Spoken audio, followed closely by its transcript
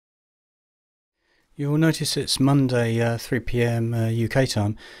You'll notice it's Monday 3 p.m. UK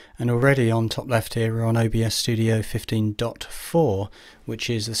time, and already on top left here we're on OBS Studio 15.4, which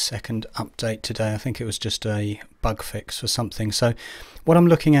is the second update today. I think it was just a bug fix for something. So what I'm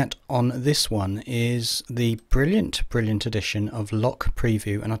looking at on this one is the brilliant addition of lock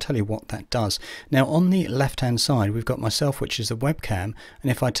preview, and I'll tell you what that does. Now on the left hand side we've got myself, which is the webcam,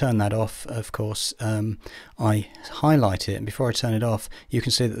 and if I turn that off, of course, I highlight it, and before I turn it off you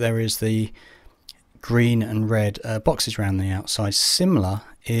can see that there is the green and red boxes around the outside. Similar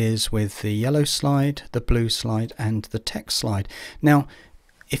is with the yellow slide, the blue slide and the text slide. Now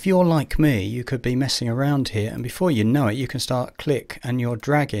if you're like me, you could be messing around here, and before you know it you can start click and you're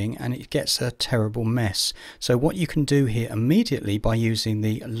dragging and it gets a terrible mess. So what you can do here immediately by using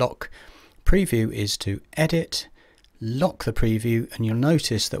the lock preview is to edit, lock the preview, and you'll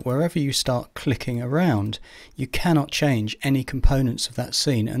notice that wherever you start clicking around you cannot change any components of that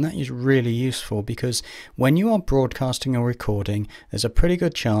scene, and that is really useful because when you are broadcasting or recording there's a pretty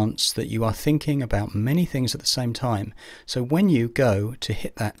good chance that you are thinking about many things at the same time. So when you go to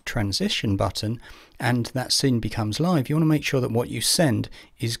hit that transition button and that scene becomes live, you want to make sure that what you send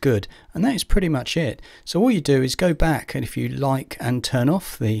is good, and that is pretty much it. So all you do is go back, and if you like, and turn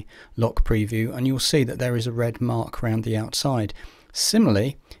off the lock preview, and you'll see that there is a red mark around the outside.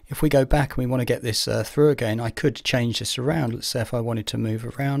 Similarly, if we go back and we want to get this through again, I could change this around. Let's say if I wanted to move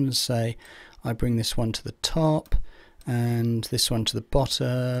around and say I bring this one to the top and this one to the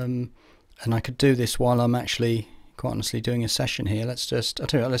bottom, and I could do this while I'm actually quite honestly doing a session here. I'll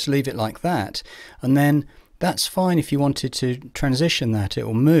tell you what, let's leave it like that, and then that's fine. If you wanted to transition that, it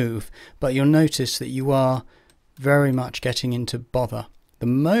will move, but you'll notice that you are very much getting into bother. The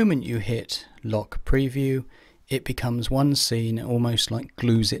moment you hit lock preview, it becomes one scene, almost like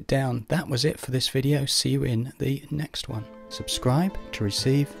glues it down. That was it for this video. See you in the next one. Subscribe to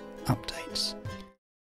receive updates.